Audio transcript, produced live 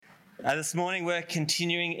This morning we're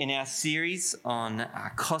continuing in our series on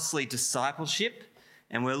costly discipleship,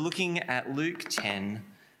 and we're looking at Luke 10,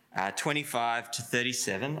 25 to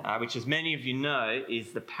 37, which, as many of you know,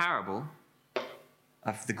 is the parable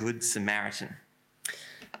of the Good Samaritan.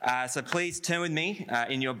 So please turn with me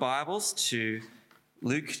in your Bibles to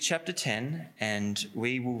Luke chapter 10, and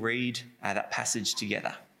we will read that passage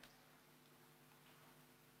together.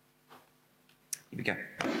 Here we go.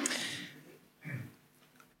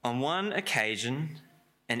 On one occasion,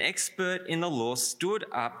 an expert in the law stood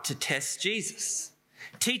up to test Jesus.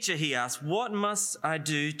 "Teacher," he asked, "what must I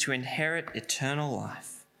do to inherit eternal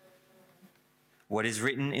life?" "What is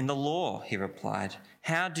written in the law?" he replied.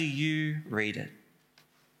 "How do you read it?"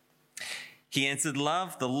 He answered,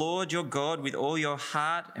 "Love the Lord your God with all your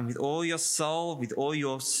heart and with all your soul, with all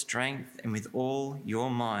your strength and with all your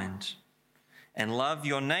mind, and love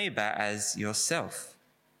your neighbour as yourself."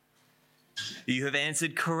 "You have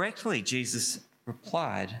answered correctly," Jesus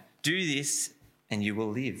replied. "Do this and you will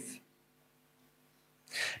live."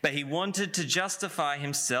 But he wanted to justify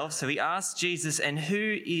himself, so he asked Jesus, "And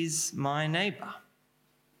who is my neighbour?"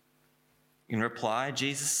 In reply,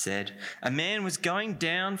 Jesus said, "A man was going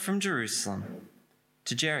down from Jerusalem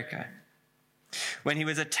to Jericho. When he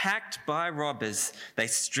was attacked by robbers, they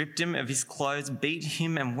stripped him of his clothes, beat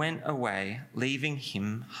him and went away, leaving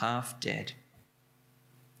him half dead.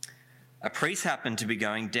 A priest happened to be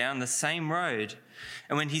going down the same road,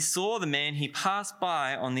 and when he saw the man, he passed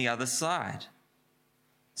by on the other side.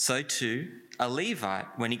 So too, a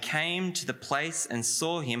Levite, when he came to the place and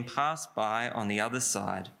saw him, passed by on the other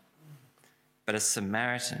side. But a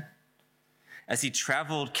Samaritan, as he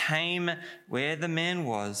travelled, came where the man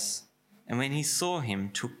was, and when he saw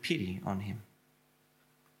him, took pity on him.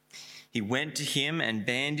 He went to him and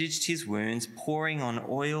bandaged his wounds, pouring on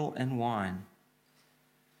oil and wine.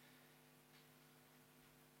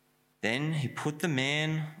 Then he put the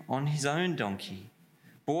man on his own donkey,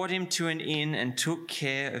 brought him to an inn and took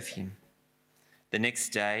care of him. The next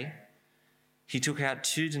day, he took out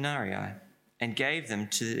 2 denarii and gave them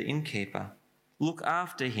to the innkeeper. "Look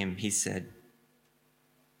after him," he said,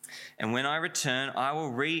 "and when I return, I will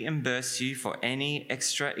reimburse you for any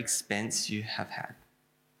extra expense you have had."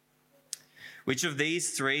 Which of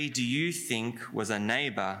these 3 do you think was a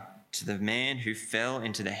neighbour to the man who fell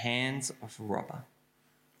into the hands of a robber?"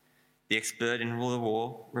 The expert in the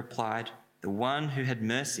law replied, "The one who had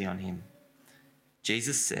mercy on him."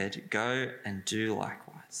 Jesus said, "Go and do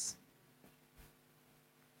likewise."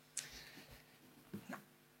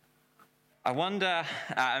 I wonder,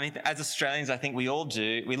 as Australians, I think we all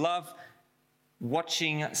do, we love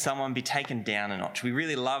watching someone be taken down a notch. We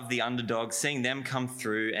really love the underdog, seeing them come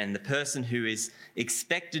through and the person who is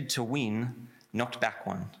expected to win knocked back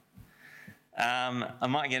one. I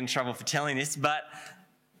might get in trouble for telling this, but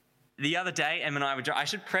the other day, Em and I I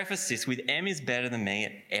should preface this with Em is better than me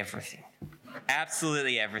at everything.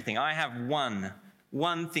 Absolutely everything. I have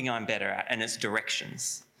one thing I'm better at, and it's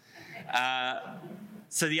directions.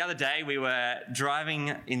 So the other day we were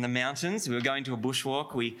driving in the mountains. We were going to a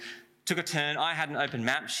bushwalk. We took a turn. I had an open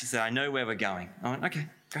map. She said, "I know where we're going." I went, "Okay,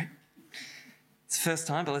 great. It's the first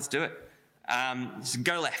time, but let's do it." Just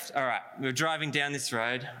go left. All right. We were driving down this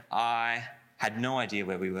road. I had no idea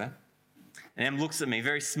where we were. And Em looks at me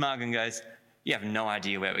very smug and goes, "You have no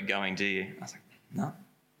idea where we're going, do you?" I was like,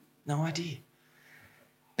 No idea.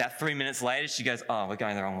 About 3 minutes later, she goes, "Oh, we're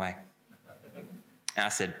going the wrong way." And I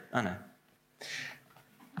said, "Oh no."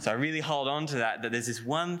 So I really hold on to that there's this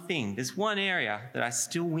one thing, this one area that I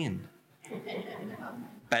still win.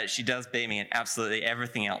 But she does beat me in absolutely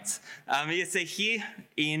everything else. You see, here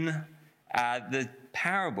in the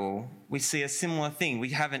parable, we see a similar thing.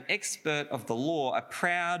 We have an expert of the law, a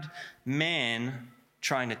proud man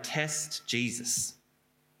trying to test Jesus.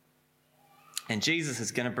 And Jesus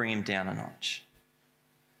is going to bring him down a notch.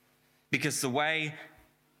 Because the way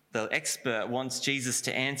the expert wants Jesus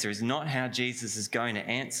to answer is not how Jesus is going to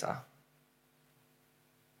answer.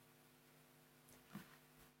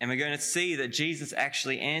 And we're going to see that Jesus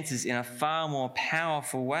actually answers in a far more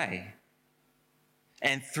powerful way.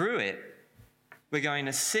 And through it, we're going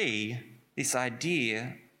to see this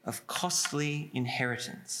idea of costly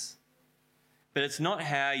inheritance. But it's not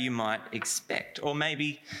how you might expect. Or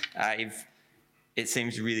maybe if it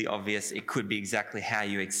seems really obvious, it could be exactly how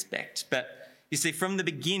you expect. But you see, from the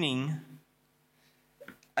beginning,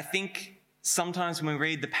 I think sometimes when we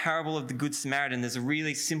read the parable of the Good Samaritan, there's a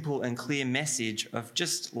really simple and clear message of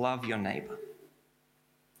just love your neighbour.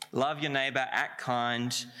 Love your neighbour, act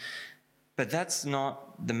kind. But that's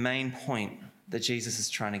not the main point that Jesus is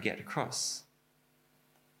trying to get across.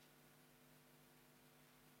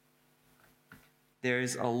 there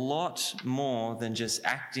is a lot more than just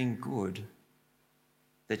acting good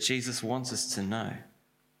that Jesus wants us to know.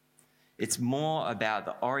 It's more about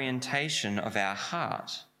the orientation of our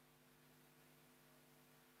heart.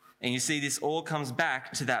 And you see, this all comes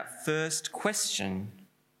back to that first question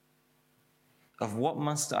of what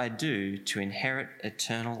must I do to inherit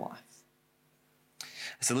eternal life?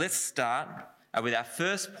 So let's start with our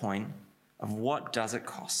first point of what does it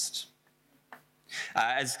cost?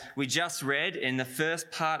 As we just read in the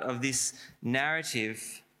first part of this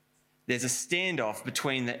narrative, there's a standoff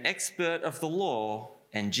between the expert of the law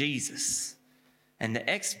and Jesus. And the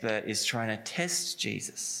expert is trying to test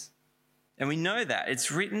Jesus. And we know that.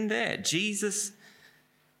 It's written there. Jesus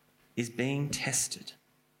is being tested.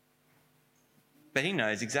 But he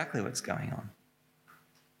knows exactly what's going on.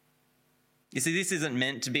 You see, this isn't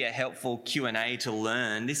meant to be a helpful Q&A to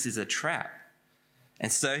learn. This is a trap.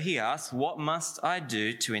 And so he asks, what must I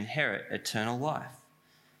do to inherit eternal life?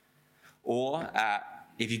 Or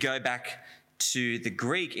if you go back to the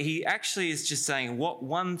Greek, he actually is just saying, what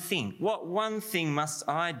one thing must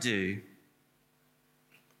I do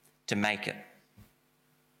to make it?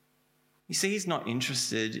 You see, he's not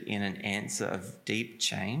interested in an answer of deep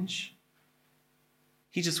change.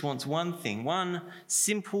 He just wants one thing, one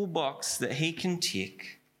simple box that he can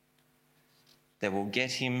tick that will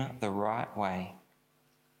get him the right way.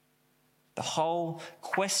 The whole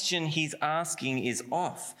question he's asking is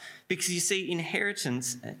off because you see,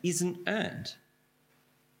 inheritance isn't earned.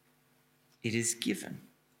 It is given.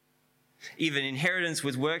 Even inheritance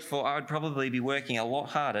was worked for, I would probably be working a lot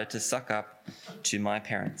harder to suck up to my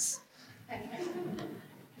parents.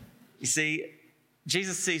 You see,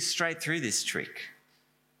 Jesus sees straight through this trick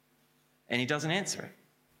and he doesn't answer it.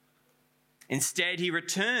 Instead, he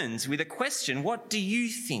returns with a question. What do you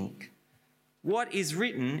think? What is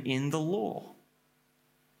written in the law?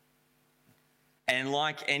 And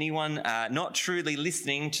like anyone not truly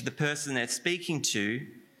listening to the person they're speaking to,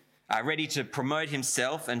 ready to promote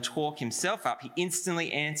himself and talk himself up, he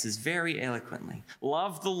instantly answers very eloquently.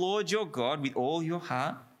 Love the Lord your God with all your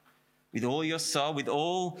heart, with all your soul, with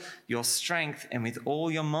all your strength, and with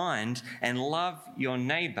all your mind, and love your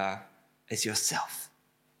neighbour as yourself.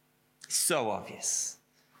 So obvious.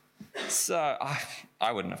 So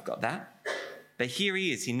I wouldn't have got that. But here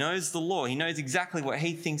he is. He knows the law. He knows exactly what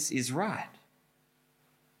he thinks is right.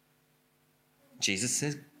 Jesus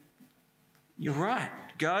says, you're right.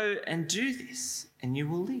 Go and do this and you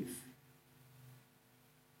will live.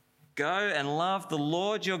 Go and love the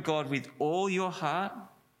Lord your God with all your heart,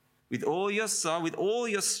 with all your soul, with all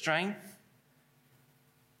your strength,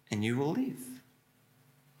 and you will live.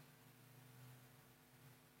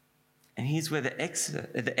 And here's where the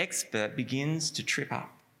expert begins to trip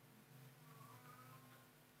up.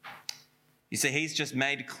 You see, he's just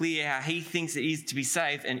made clear how he thinks it is to be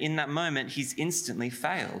saved, and in that moment, he's instantly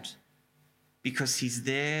failed because he's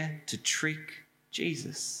there to trick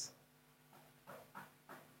Jesus.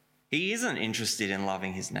 He isn't interested in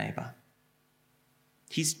loving his neighbour.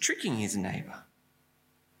 He's tricking his neighbour.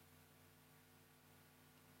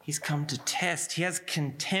 He's come to test. He has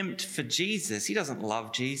contempt for Jesus. He doesn't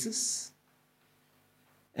love Jesus.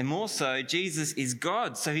 And more so, Jesus is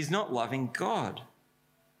God, so he's not loving God.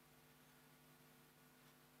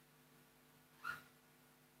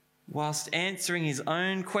 Whilst answering his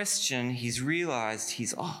own question, he's realised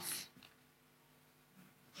he's off.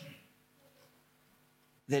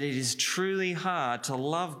 That it is truly hard to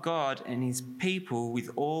love God and his people with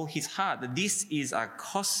all his heart. That this is a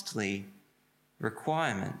costly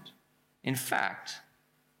requirement. In fact,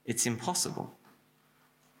 it's impossible.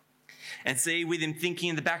 And see, with him thinking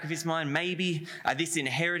in the back of his mind, maybe this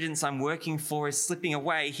inheritance I'm working for is slipping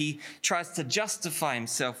away, he tries to justify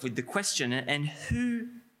himself with the question, and who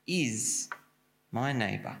is my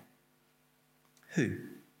neighbour? Who?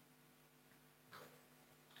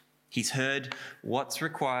 He's heard what's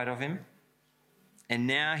required of him, and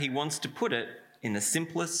now he wants to put it in the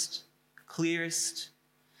simplest, clearest,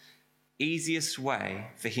 easiest way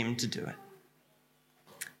for him to do it.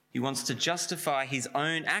 He wants to justify his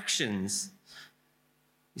own actions.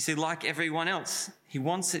 You see, like everyone else, he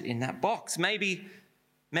wants it in that box. Maybe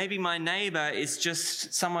my neighbour is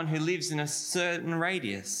just someone who lives in a certain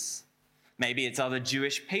radius. Maybe it's other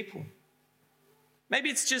Jewish people. Maybe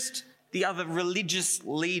it's just the other religious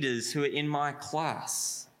leaders who are in my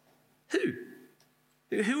class.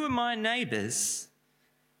 Who are my neighbours?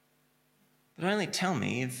 But only tell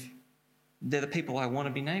me if they're the people I want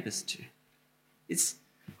to be neighbours to.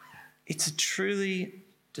 It's a truly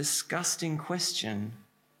disgusting question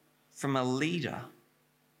from a leader,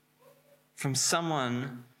 from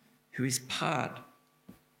someone who is part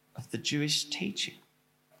of the Jewish teaching.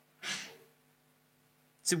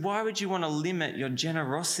 So why would you want to limit your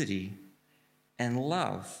generosity and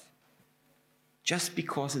love just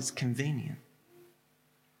because it's convenient?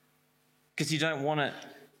 Because you don't want it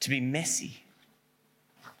to be messy.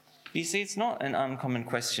 But you see, it's not an uncommon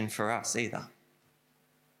question for us either.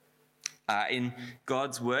 In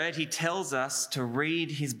God's word, he tells us to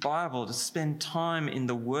read his Bible, to spend time in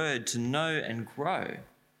the word, to know and grow.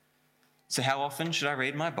 So how often should I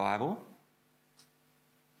read my Bible?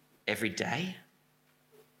 Every day?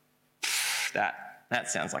 That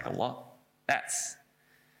sounds like a lot. That's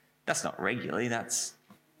not regularly, that's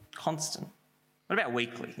constant. What about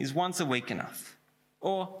weekly? Is once a week enough?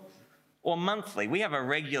 Or monthly? We have a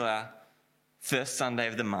regular first Sunday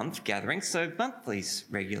of the month gathering, so monthly's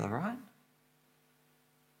regular, right?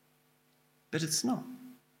 But it's not.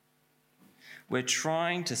 We're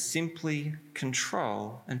trying to simply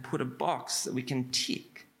control and put a box that we can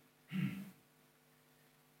tick.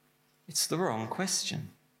 It's the wrong question.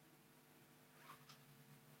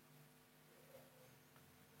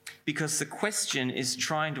 Because the question is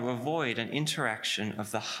trying to avoid an interaction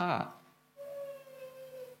of the heart.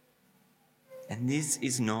 And this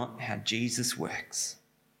is not how Jesus works.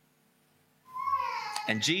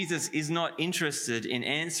 And Jesus is not interested in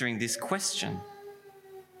answering this question.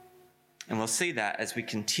 And we'll see that as we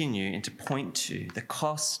continue into point 2, the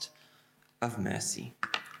cost of mercy.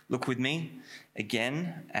 Look with me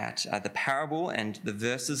again at the parable and the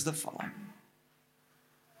verses that follow.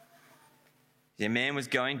 A man was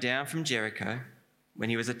going down from Jericho when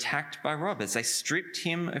he was attacked by robbers. They stripped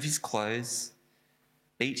him of his clothes,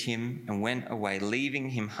 beat him, and went away, leaving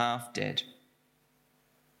him half dead.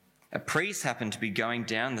 A priest happened to be going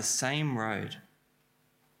down the same road.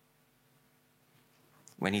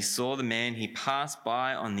 When he saw the man, he passed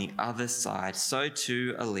by on the other side. So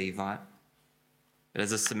too a Levite. But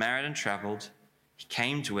as a Samaritan travelled, he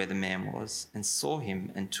came to where the man was and saw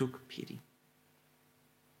him and took pity.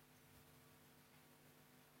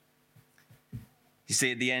 You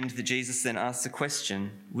see, at the end, Jesus then asks the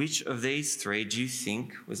question, which of these 3 do you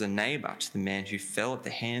think was a neighbour to the man who fell at the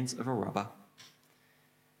hands of a robber?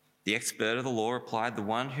 The expert of the law replied, the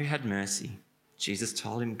one who had mercy. Jesus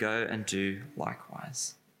told him, go and do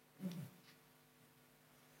likewise.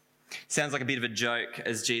 Sounds like a bit of a joke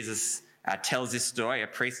as Jesus tells this story, a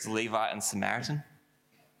priest, a Levite and Samaritan.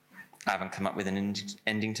 I haven't come up with an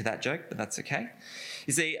ending to that joke, but that's okay.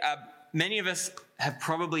 You see, many of us have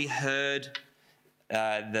probably heard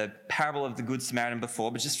the parable of the Good Samaritan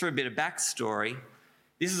before, but just for a bit of backstory,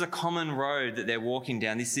 this is a common road that they're walking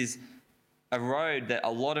down. This is a road that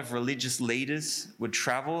a lot of religious leaders would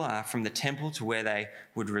travel from the temple to where they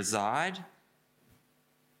would reside.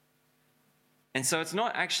 And so it's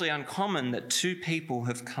not actually uncommon that 2 people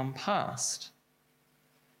have come past.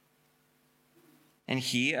 And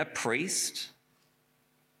here a priest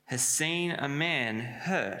has seen a man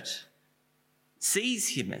hurt, sees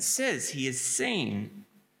him. It says he is seen.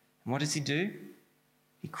 And what does he do?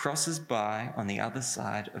 He crosses by on the other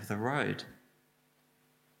side of the road.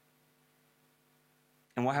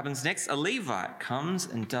 And what happens next? A Levite comes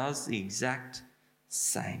and does the exact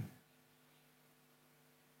same.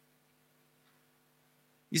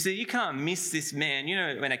 You see, you can't miss this man. You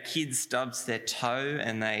know when a kid stubs their toe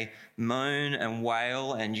and they moan and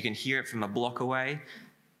wail and you can hear it from a block away?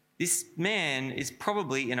 This man is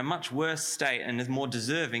probably in a much worse state and is more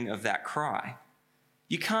deserving of that cry.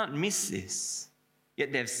 You can't miss this.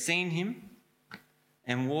 Yet they've seen him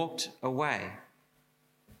and walked away.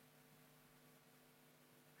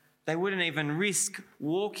 They wouldn't even risk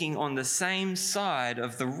walking on the same side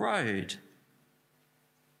of the road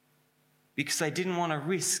because they didn't want to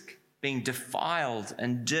risk being defiled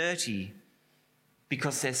and dirty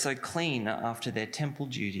because they're so clean after their temple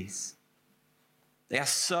duties. They are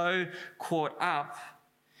so caught up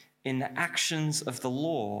in the actions of the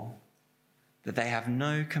law that they have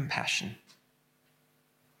no compassion.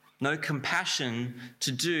 No compassion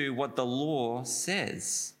to do what the law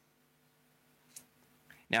says.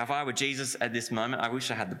 Now, if I were Jesus at this moment, I wish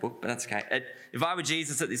I had the book, but that's okay. If I were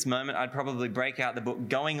Jesus at this moment, I'd probably break out the book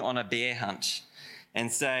Going on a Bear Hunt and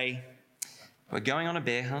say, we're going on a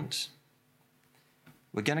bear hunt.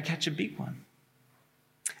 We're going to catch a big one.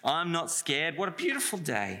 I'm not scared. What a beautiful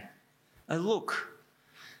day. Oh, look,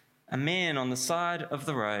 a man on the side of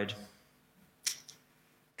the road.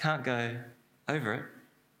 Can't go over it.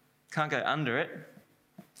 Can't go under it.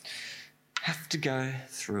 Have to go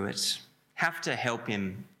through it. Have to help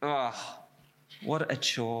him. Oh, what a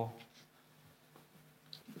chore.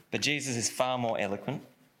 But Jesus is far more eloquent.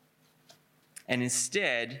 And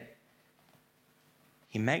instead,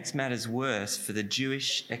 he makes matters worse for the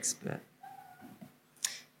Jewish expert.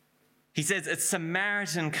 He says a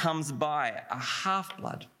Samaritan comes by, a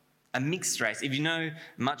half-blood, a mixed race. If you know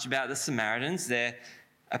much about the Samaritans, they're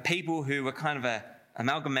a people who were kind of an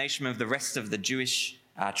amalgamation of the rest of the Jewish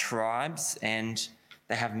tribes, and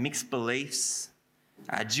they have mixed beliefs.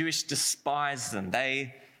 Jewish despise them.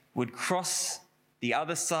 They would cross the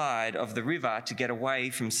other side of the river to get away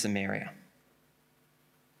from Samaria.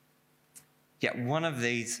 Yet one of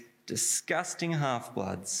these disgusting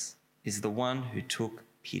half-bloods is the one who took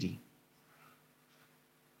pity.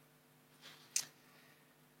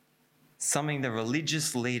 Something the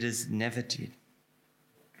religious leaders never did.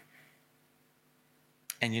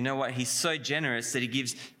 And you know what? He's so generous that he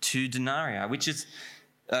gives 2 denarii, which is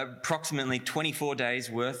approximately 24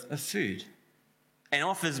 days worth of food, and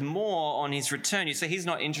offers more on his return. You see, he's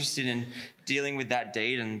not interested in dealing with that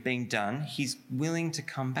deed and being done. He's willing to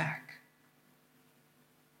come back.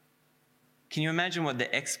 Can you imagine what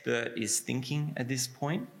the expert is thinking at this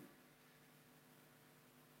point?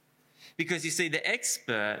 Because you see, the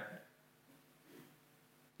expert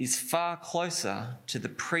is far closer to the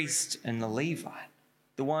priest and the Levite,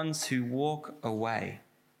 the ones who walk away.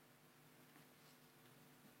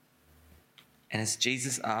 And as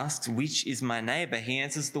Jesus asks, which is my neighbour? He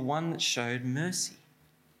answers, the one that showed mercy.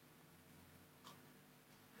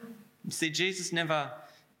 You see, Jesus never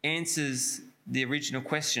answers the original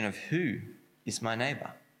question of who is my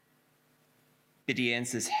neighbour, but he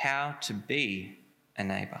answers how to be a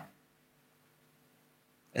neighbour,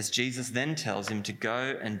 as Jesus then tells him to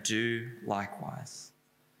go and do likewise.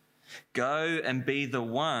 Go and be the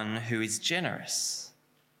one who is generous,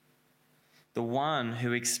 the one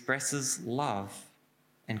who expresses love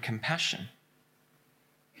and compassion.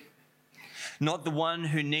 Not the one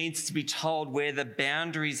who needs to be told where the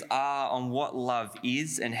boundaries are on what love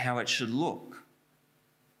is and how it should look.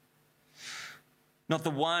 Not the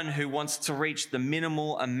one who wants to reach the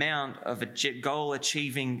minimal amount of a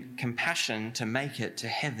goal-achieving compassion to make it to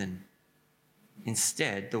heaven.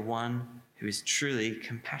 Instead, the one who is truly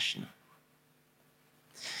compassionate.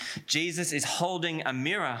 Jesus is holding a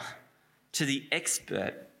mirror to the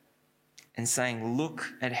expert and saying,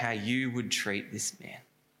 look at how you would treat this man.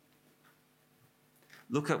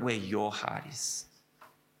 Look at where your heart is.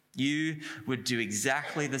 You would do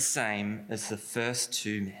exactly the same as the first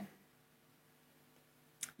 2 men.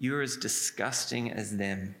 You are as disgusting as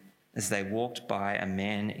them as they walked by a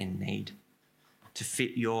man in need to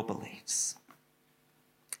fit your beliefs.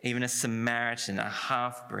 Even a Samaritan, a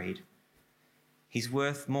half-breed, he's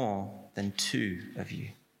worth more than 2 of you.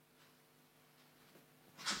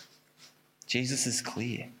 Jesus is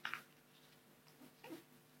clear.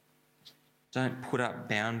 Don't put up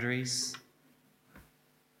boundaries.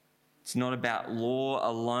 It's not about law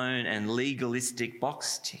alone and legalistic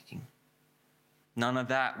box ticking. None of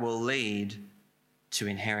that will lead to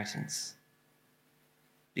inheritance,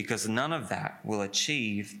 because none of that will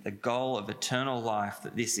achieve the goal of eternal life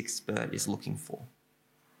that this expert is looking for.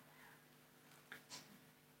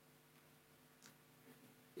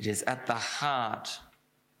 It is at the heart,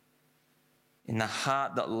 in the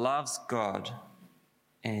heart that loves God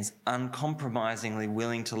and is uncompromisingly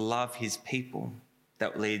willing to love his people,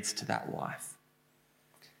 that leads to that life.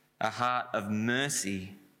 A heart of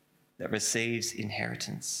mercy that receives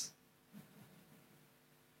inheritance.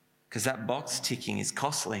 Because that box ticking is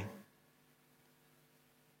costly.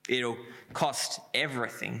 It'll cost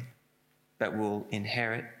everything, but will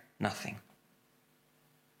inherit nothing.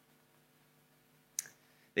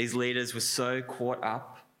 These leaders were so caught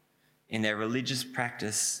up in their religious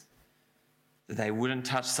practice that they wouldn't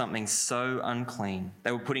touch something so unclean.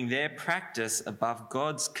 They were putting their practice above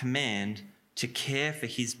God's command to care for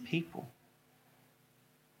his people.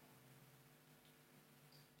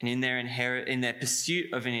 And in their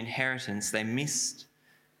pursuit of an inheritance, they missed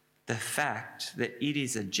the fact that it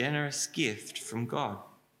is a generous gift from God,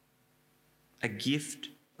 a gift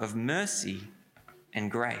of mercy and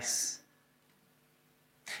grace,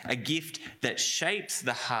 a gift that shapes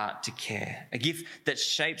the heart to care, a gift that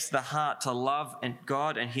shapes the heart to love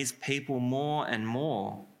God and his people more and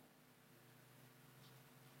more.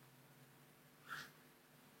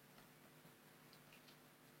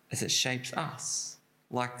 As it shapes us.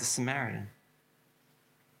 Like the Samaritan.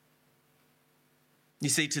 You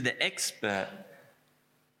see, to the expert,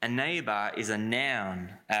 a neighbour is a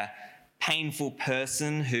noun, a painful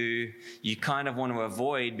person who you kind of want to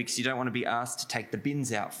avoid because you don't want to be asked to take the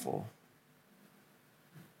bins out for.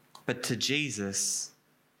 But to Jesus,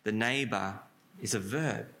 the neighbour is a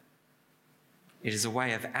verb. It is a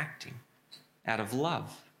way of acting out of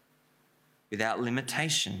love, without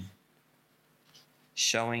limitation,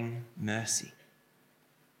 showing mercy.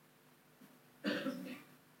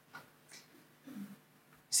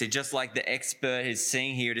 See, just like the expert is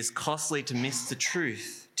saying here, it is costly to miss the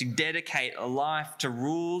truth, to dedicate a life to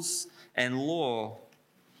rules and law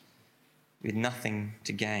with nothing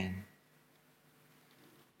to gain.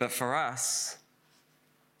 But for us,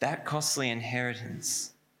 that costly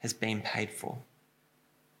inheritance has been paid for.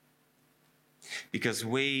 Because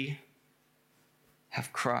we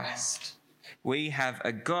have Christ. We have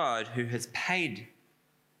a God who has paid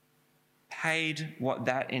what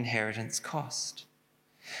that inheritance cost.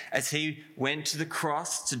 As he went to the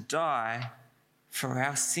cross to die for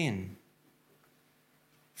our sin,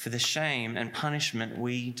 for the shame and punishment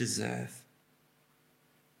we deserve.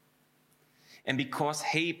 And because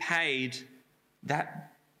he paid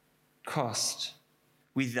that cost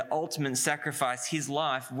with the ultimate sacrifice, his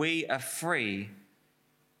life, we are free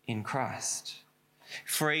in Christ.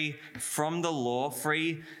 Free from the law,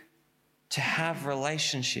 free to have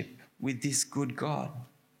relationship with this good God.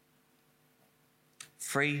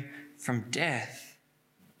 Free from death,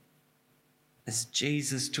 as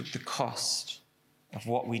Jesus took the cost of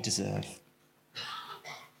what we deserve.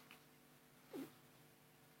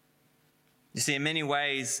 You see, in many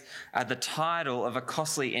ways, the title of a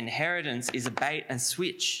costly inheritance is a bait and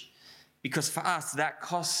switch, because for us, that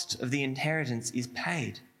cost of the inheritance is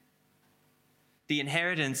paid. The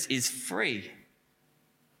inheritance is free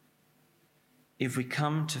if we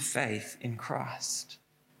come to faith in Christ,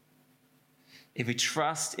 if we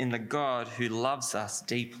trust in the God who loves us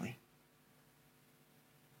deeply.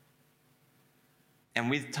 And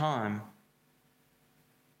with time,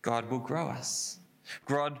 God will grow us.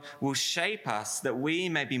 God will shape us that we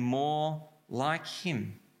may be more like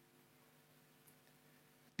him.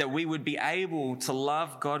 That we would be able to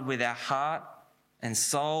love God with our heart and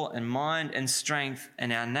soul and mind and strength,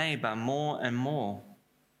 and our neighbour more and more.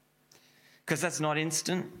 Because that's not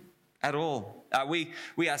instant at all.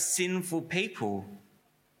 We are sinful people,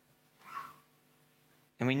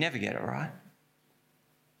 and we never get it right.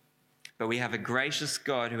 But we have a gracious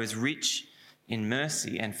God who is rich in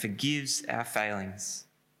mercy and forgives our failings.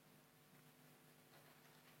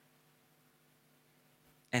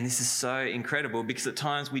 And this is so incredible, because at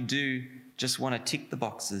times we do just want to tick the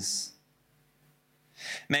boxes.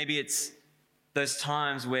 Maybe it's those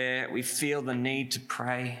times where we feel the need to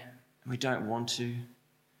pray and we don't want to,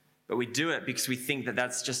 but we do it because we think that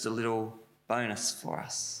that's just a little bonus for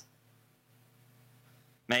us.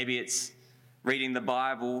 Maybe it's reading the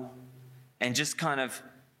Bible and just kind of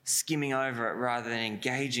skimming over it rather than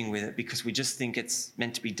engaging with it because we just think it's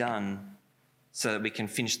meant to be done so that we can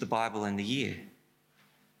finish the Bible in the year.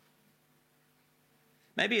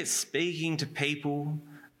 Maybe it's speaking to people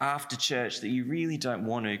after church that you really don't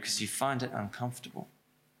want to because you find it uncomfortable.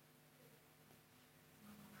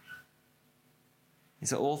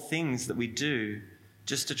 These are all things that we do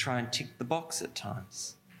just to try and tick the box at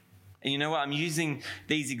times. And you know what? I'm using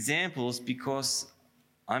these examples because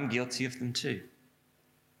I'm guilty of them too.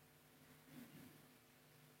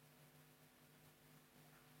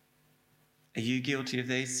 Are you guilty of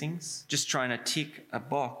these things? Just trying to tick a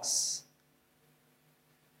box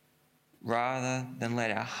rather than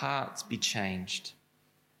let our hearts be changed.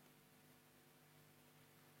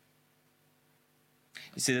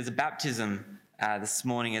 You see, there's a baptism this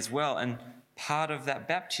morning as well, and part of that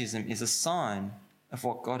baptism is a sign of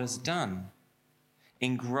what God has done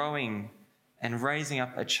in growing and raising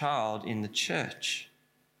up a child in the church.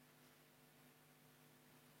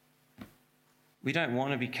 We don't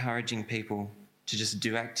want to be encouraging people to just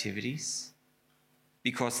do activities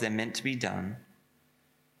because they're meant to be done,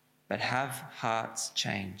 but have hearts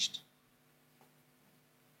changed.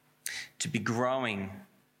 To be growing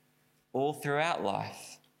all throughout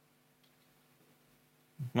life,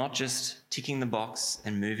 not just ticking the box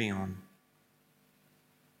and moving on.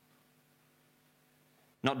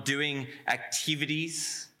 Not doing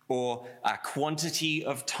activities or a quantity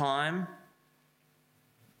of time,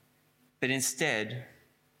 but instead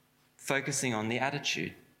focusing on the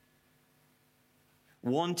attitude,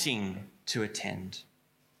 wanting to attend,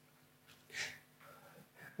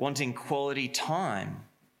 wanting quality time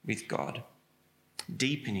with God,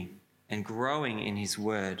 deepening and growing in his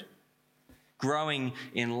word, growing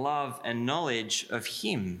in love and knowledge of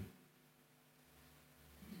him,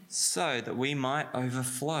 so that we might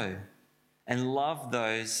overflow and love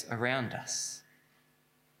those around us.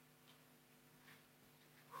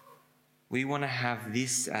 We want to have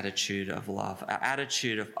this attitude of love, an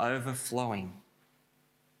attitude of overflowing.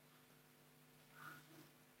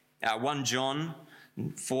 1 John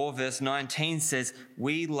 4 verse 19 says,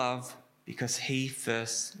 "We love because he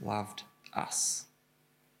first loved us."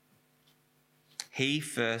 He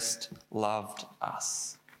first loved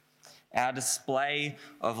us. Our display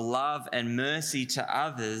of love and mercy to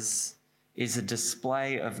others is a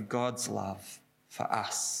display of God's love for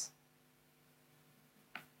us.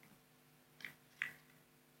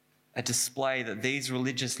 A display that these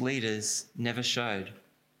religious leaders never showed.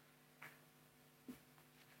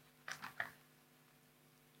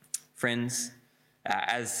 Friends,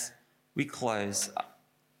 as we close,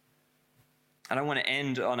 I don't want to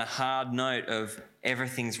end on a hard note of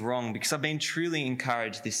everything's wrong, because I've been truly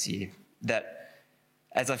encouraged this year that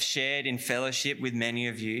as I've shared in fellowship with many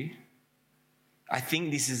of you, I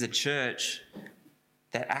think this is a church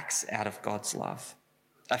that acts out of God's love,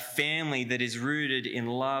 a family that is rooted in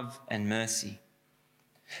love and mercy,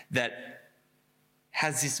 that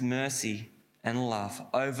has this mercy and love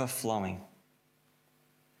overflowing.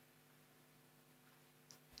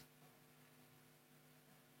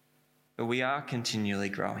 But we are continually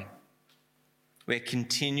growing. We're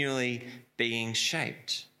continually being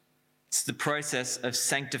shaped. It's the process of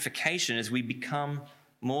sanctification as we become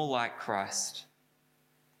more like Christ.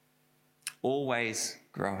 Always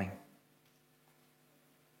growing.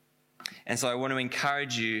 And so I want to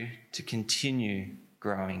encourage you to continue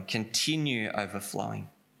growing, continue overflowing.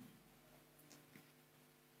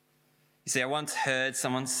 You see, I once heard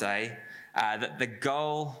someone say that the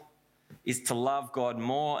goal is to love God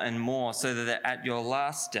more and more so that at your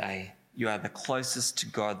last day, you are the closest to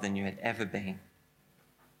God than you had ever been.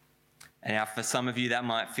 And now for some of you, that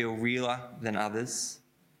might feel realer than others.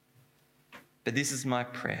 But this is my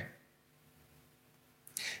prayer.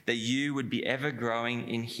 That you would be ever growing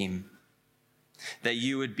in Him. That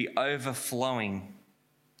you would be overflowing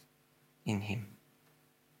in Him.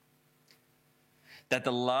 That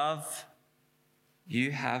the love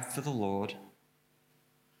you have for the Lord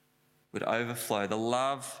would overflow. The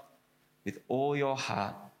love with all your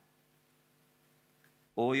heart,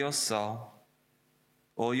 all your soul,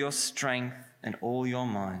 all your strength and all your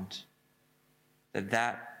mind,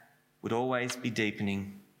 that would always be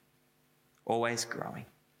deepening, always growing.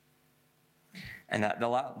 And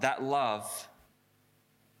that love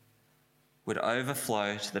would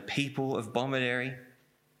overflow to the people of Bomaderry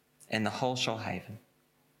and the whole Shoalhaven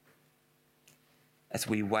as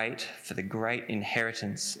we wait for the great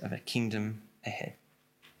inheritance of a kingdom ahead.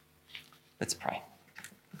 Let's pray.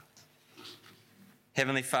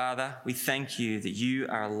 Heavenly Father, we thank you that you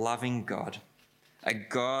are a loving God, a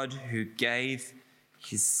God who gave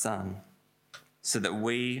his Son so that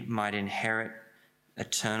we might inherit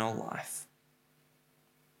eternal life.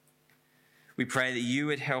 We pray that you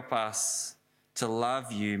would help us to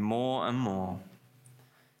love you more and more,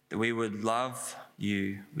 that we would love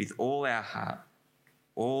you with all our heart,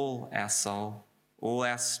 all our soul, all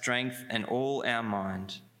our strength and all our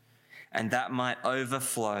mind, and that might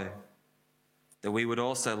overflow, that we would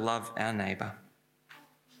also love our neighbour.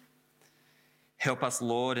 Help us,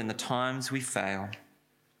 Lord, in the times we fail,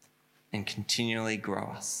 and continually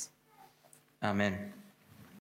grow us. Amen.